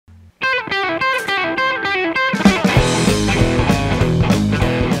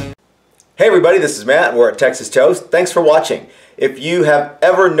Hey everybody, this is Matt and we're at Texas Toast. Thanks for watching. If you have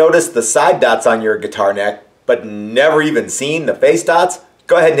ever noticed the side dots on your guitar neck but never even seen the face dots,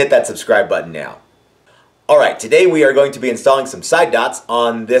 go ahead and hit that subscribe button now. Alright, today we are going to be installing some side dots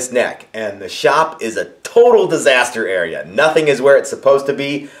on this neck, and the shop is a total disaster area. Nothing is where it's supposed to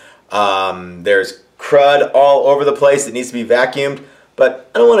be. There's crud all over the place that needs to be vacuumed,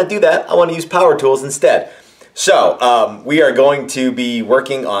 but I don't want to do that. I want to use power tools instead. So we are going to be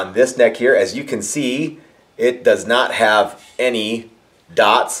working on this neck here. As you can see, it does not have any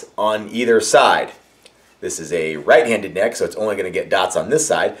dots on either side. This is a right-handed neck, so it's only going to get dots on this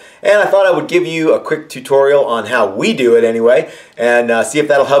side. And I thought I would give you a quick tutorial on how we do it anyway, and see if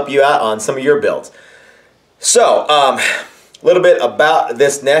that'll help you out on some of your builds. So, a little bit about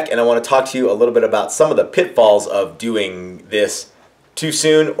this neck, and I want to talk to you a little bit about some of the pitfalls of doing this too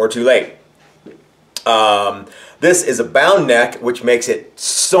soon or too late. This is a bound neck, which makes it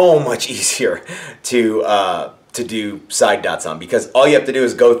so much easier to do side dots on, because all you have to do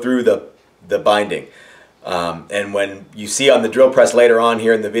is go through the binding. And when you see on the drill press later on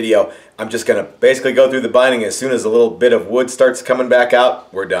here in the video, I'm just going to basically go through the binding. As soon as a little bit of wood starts coming back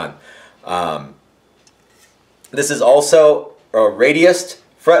out, we're done. This is also a radiused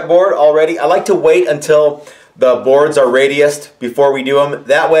fretboard already. I like to wait until the boards are radiused before we do them.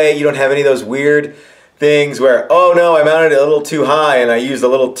 That way you don't have any of those weird things where, oh no, I mounted it a little too high and I used a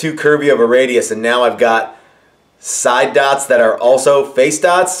little too curvy of a radius and now I've got side dots that are also face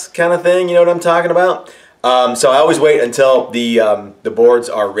dots kind of thing, you know what I'm talking about? So I always wait until the boards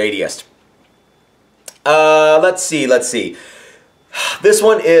are radiused. Let's see. This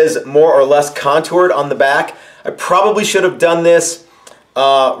one is more or less contoured on the back. I probably should have done this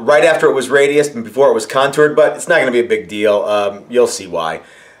right after it was radiused and before it was contoured, but it's not going to be a big deal. You'll see why.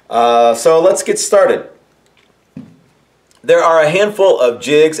 So let's get started. There are a handful of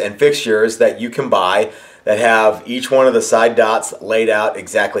jigs and fixtures that you can buy that have each one of the side dots laid out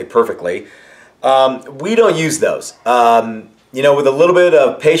exactly perfectly. We don't use those. You know, with a little bit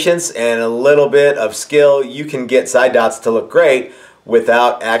of patience and a little bit of skill, you can get side dots to look great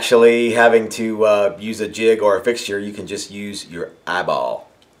without actually having to use a jig or a fixture. You can just use your eyeball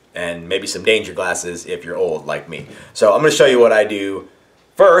and maybe some danger glasses if you're old like me. So I'm going to show you what I do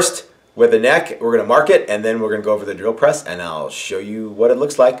first with the neck. We're going to mark it, and then we're going to go over the drill press, and I'll show you what it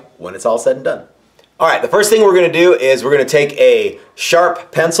looks like when it's all said and done. Alright, the first thing we're going to do is we're going to take a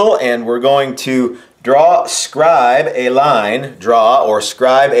sharp pencil and we're going to scribe a line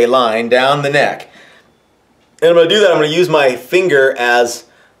down the neck. And I'm going to do that, I'm going to use my finger as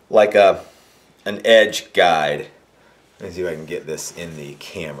like an edge guide. Let me see if I can get this in the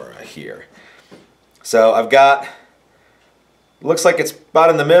camera here. So I've got, looks like it's about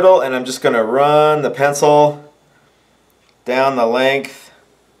in the middle, and I'm just going to run the pencil down the length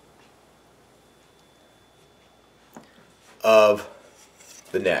of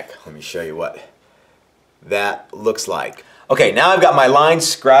the neck. Let me show you what that looks like. Okay, now I've got my line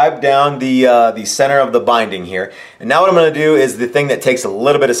scribed down the center of the binding here, and now what I'm going to do is the thing that takes a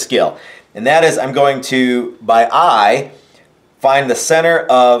little bit of skill, and that is I'm going to, by eye, find the center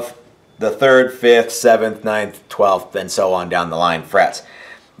of the 3rd, 5th, 7th, 9th, 12th, and so on down the line frets.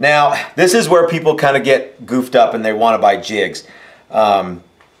 Now, this is where people kind of get goofed up and they want to buy jigs.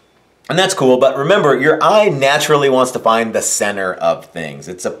 And that's cool, but remember, your eye naturally wants to find the center of things.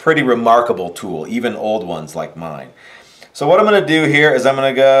 It's a pretty remarkable tool, even old ones like mine. So what I'm going to do here is I'm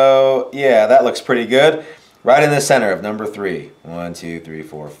going to go, yeah, that looks pretty good, right in the center of number 3. 1, 2, 3,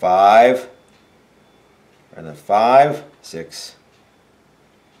 4, 5. And then 5, 6,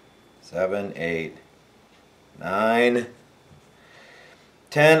 7, 8, 9,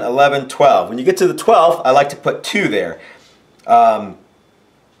 10, 11, 12. When you get to the 12th, I like to put 2 there.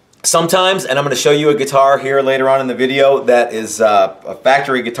 Sometimes, and I'm going to show you a guitar here later on in the video that is a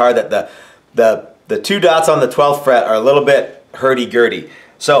factory guitar that the 2 dots on the 12th fret are a little bit hurdy-gurdy.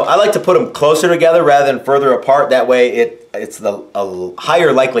 So I like to put them closer together rather than further apart. That way it's a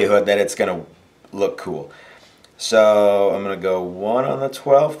higher likelihood that it's going to look cool. So I'm going to go 1 on the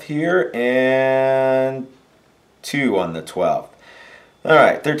 12th here and 2 on the 12th. All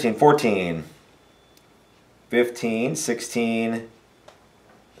right, 13, 14, 15, 16,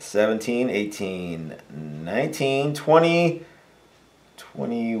 17, 18, 19, 20,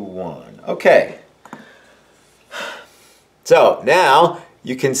 21. Okay. So now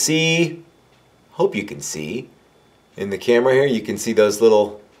you can see, hope you can see in the camera here, you can see those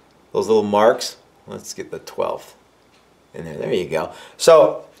little marks. Let's get the 12th in there. There you go.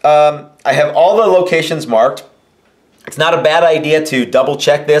 So I have all the locations marked. It's not a bad idea to double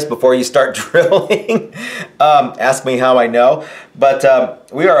check this before you start drilling. Ask me how I know.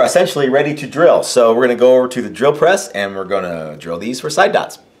 But we are essentially ready to drill. So we're going to go over to the drill press and we're going to drill these for side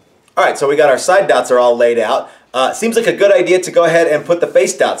dots. All right, so we got our side dots are all laid out. Seems like a good idea to go ahead and put the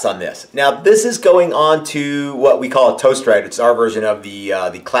face dots on this. Now this is going on to what we call a toasterite. It's our version of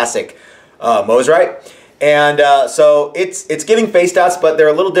the classic Moserite. And so it's giving face dots, but they're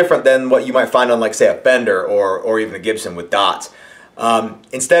a little different than what you might find on, like, say, a Fender or even a Gibson with dots.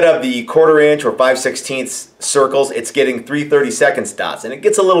 Instead of the 1/4 inch or 5/16 circles, it's getting 3/32 dots, and it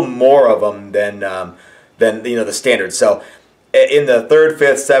gets a little more of them than you know, the standard. So in the 3rd,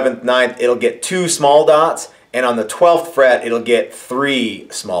 5th, 7th, 9th, it'll get 2 small dots, and on the 12th fret, it'll get 3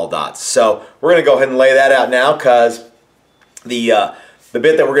 small dots. So we're going to go ahead and lay that out now, because the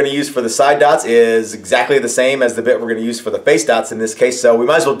bit that we're going to use for the side dots is exactly the same as the bit we're going to use for the face dots in this case, so we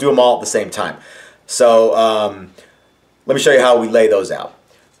might as well do them all at the same time. So let me show you how we lay those out.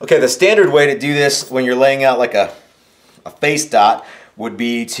 Okay, the standard way to do this when you're laying out like a face dot would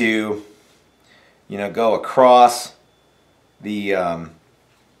be to, you know, go across the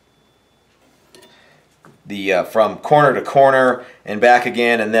from corner to corner and back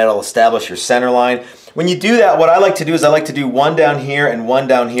again, and that'll establish your center line. When you do that, what I like to do is I like to do one down here and one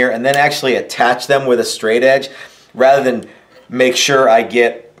down here, and then actually attach them with a straight edge, rather than make sure I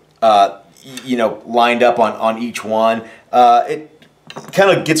get you know, lined up on each one. It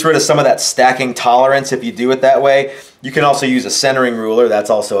kind of gets rid of some of that stacking tolerance if you do it that way. You can also use a centering ruler. That's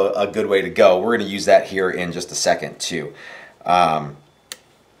also a good way to go. We're going to use that here in just a second too. But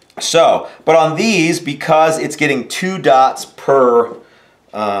on these, because it's getting 2 dots per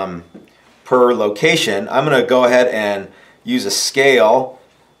location, I'm going to go ahead and use a scale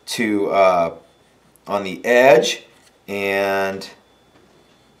to on the edge, and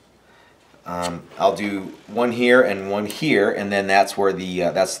I'll do one here and one here, and then that's where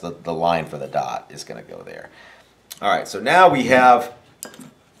that's the line for the dot is going to go there. All right, so now we have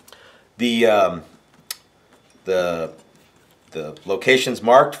the locations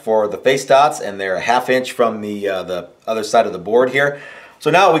marked for the face dots, and they're a 1/2 inch from the other side of the board here. So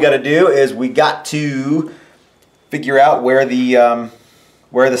now what we got to do is we got to figure out where the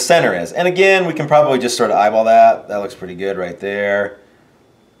center is. And again, we can probably just sort of eyeball that. That looks pretty good right there.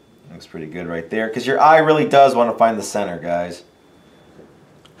 Looks pretty good right there, because your eye really does want to find the center, guys.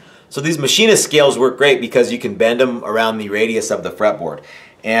 So these machinist scales work great because you can bend them around the radius of the fretboard.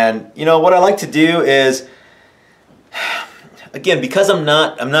 And you know what I like to do is, again, because I'm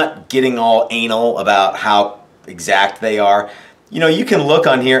not getting all anal about how exact they are, you know, you can look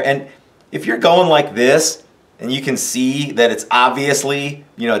on here, and if you're going like this and you can see that it's obviously,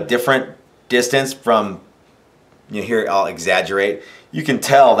 you know, a different distance from, you know, here I'll exaggerate, you can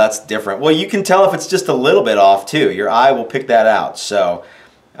tell that's different. Well, you can tell if it's just a little bit off too. Your eye will pick that out. So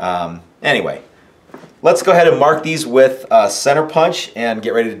anyway, let's go ahead and mark these with center punch and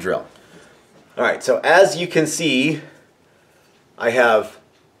get ready to drill. All right, so as you can see, I have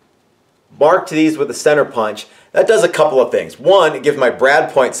marked these with a center punch. That does a couple of things. One, it gives my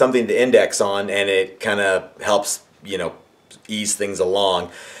brad point something to index on, and it kind of helps, you know, ease things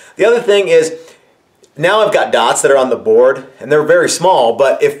along. The other thing is, now I've got dots that are on the board, and they're very small,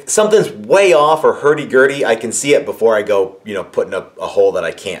 but if something's way off or hurdy-gurdy, I can see it before I go, you know, putting a hole that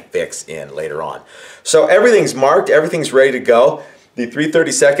I can't fix in later on. So everything's marked, everything's ready to go. The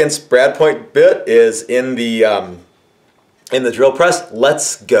 3/32 brad point bit is in the drill press.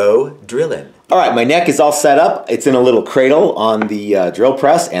 Let's go drilling. All right, my neck is all set up. It's in a little cradle on the drill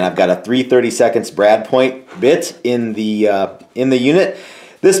press, and I've got a 3/32 brad point bit in the unit.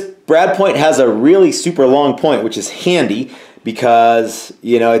 This brad point has a really super long point, which is handy because,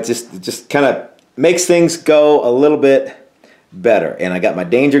 you know, it just kind of makes things go a little bit better. And I got my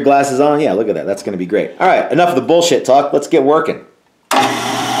danger glasses on. Yeah, look at that. That's going to be great. All right, enough of the bullshit talk. Let's get working.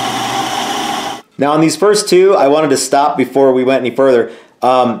 Now on these first two, I wanted to stop before we went any further.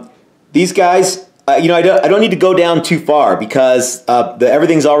 These guys, you know, I don't need to go down too far because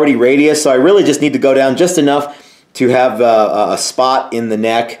everything's already radius, so I really just need to go down just enough to have a spot in the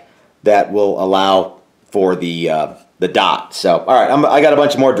neck that will allow for the dot. So, all right, I got a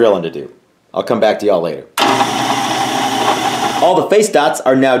bunch more drilling to do. I'll come back to y'all later. All the face dots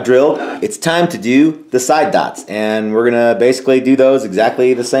are now drilled. It's time to do the side dots, and we're gonna basically do those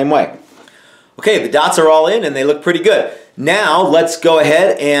exactly the same way. Okay, the dots are all in and they look pretty good. Now let's go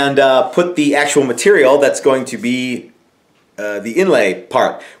ahead and put the actual material that's going to be the inlay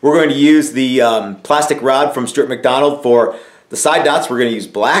part. We're going to use the plastic rod from Stuart McDonald. For the side dots, we're going to use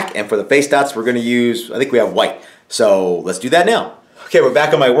black, and for the face dots, we're going to use, I think we have white. So let's do that now. Okay, we're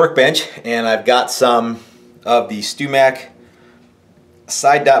back on my workbench, and I've got some of the StewMac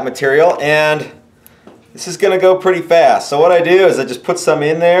side dot material, and this is going to go pretty fast. So what I do is I just put some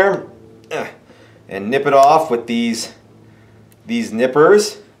in there and nip it off with these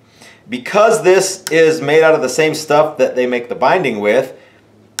nippers. Because this is made out of the same stuff that they make the binding with,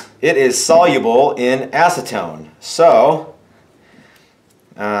 it is soluble in acetone. So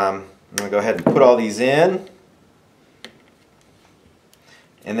I'm going to go ahead and put all these in,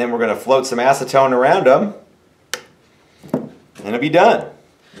 and then we're going to float some acetone around them, and it'll be done.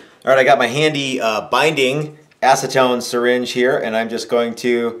 All right, I got my handy binding acetone syringe here, and I'm just going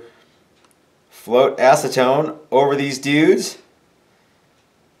to float acetone over these dudes,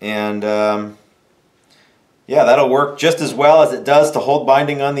 and yeah, that'll work just as well as it does to hold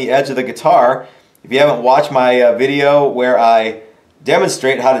binding on the edge of the guitar. If you haven't watched my video where I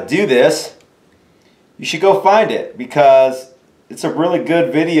demonstrate how to do this, you should go find it, because it's a really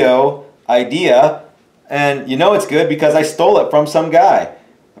good video idea, and you know it's good because I stole it from some guy.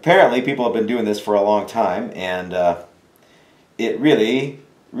 Apparently people have been doing this for a long time, and it really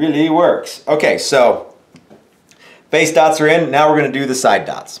works. Okay, so face dots are in. Now we're going to do the side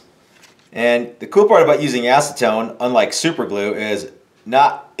dots. And the cool part about using acetone, unlike super glue, is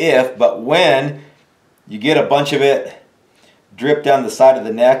not if, but when you get a bunch of it drip down the side of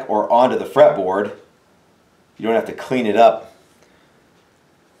the neck or onto the fretboard, you don't have to clean it up.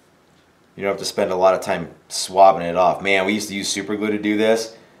 You don't have to spend a lot of time swabbing it off. Man, we used to use super glue to do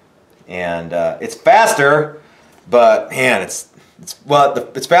this, and it's faster, but man, it's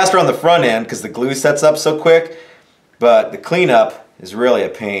faster on the front end because the glue sets up so quick, but the cleanup is really a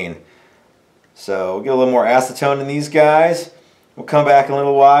pain. So we'll get a little more acetone in these guys. We'll come back in a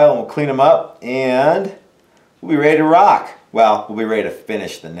little while and we'll clean them up, and we'll be ready to rock. Well, we'll be ready to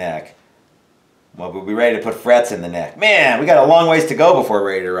finish the neck. Well, we'll be ready to put frets in the neck. Man, we got a long ways to go before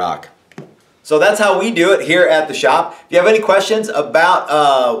we're ready to rock. So that's how we do it here at the shop. If you have any questions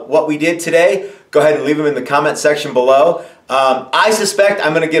about what we did today, go ahead and leave them in the comment section below. I suspect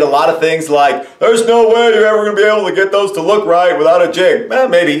I'm going to get a lot of things like, there's no way you're ever going to be able to get those to look right without a jig. Well,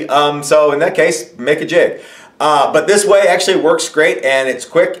 maybe. So in that case, make a jig. But this way actually works great, and it's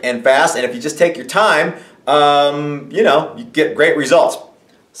quick and fast, and if you just take your time, you know, you get great results.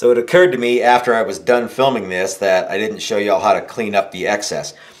 So it occurred to me after I was done filming this that I didn't show you all how to clean up the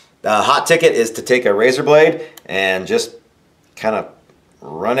excess. The hot ticket is to take a razor blade and just kind of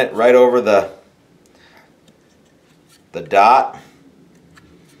run it right over the dot,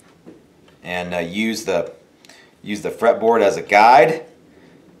 and use the fretboard as a guide,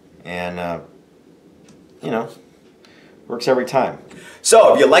 and you know, works every time.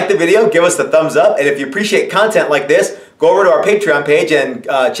 So if you like the video, give us the thumbs up, and if you appreciate content like this, go over to our Patreon page and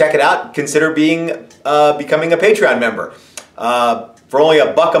check it out. Consider becoming a Patreon member. For only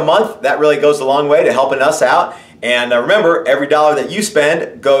 $1 a month, that really goes a long way to helping us out. And remember, every dollar that you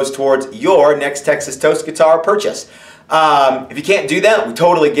spend goes towards your next Texas Toast guitar purchase. If you can't do that, we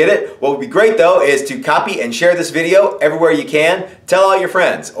totally get it. What would be great though is to copy and share this video everywhere you can. Tell all your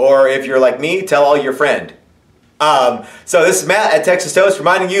friends, or if you're like me, tell all your friend. So this is Matt at Texas Toast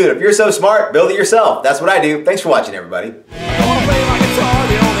reminding you that if you're so smart, build it yourself. That's what I do. Thanks for watching, everybody.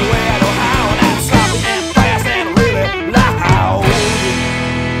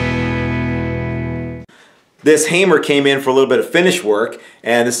 This hammer came in for a little bit of finish work,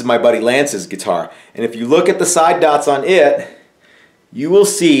 and this is my buddy Lance's guitar. And if you look at the side dots on it, you will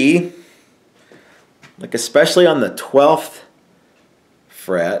see, like especially on the 12th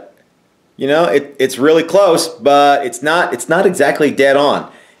fret, you know, it's really close, but it's not exactly dead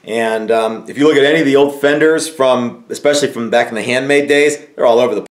on. And if you look at any of the old Fenders especially from back in the handmade days, they're all over the place.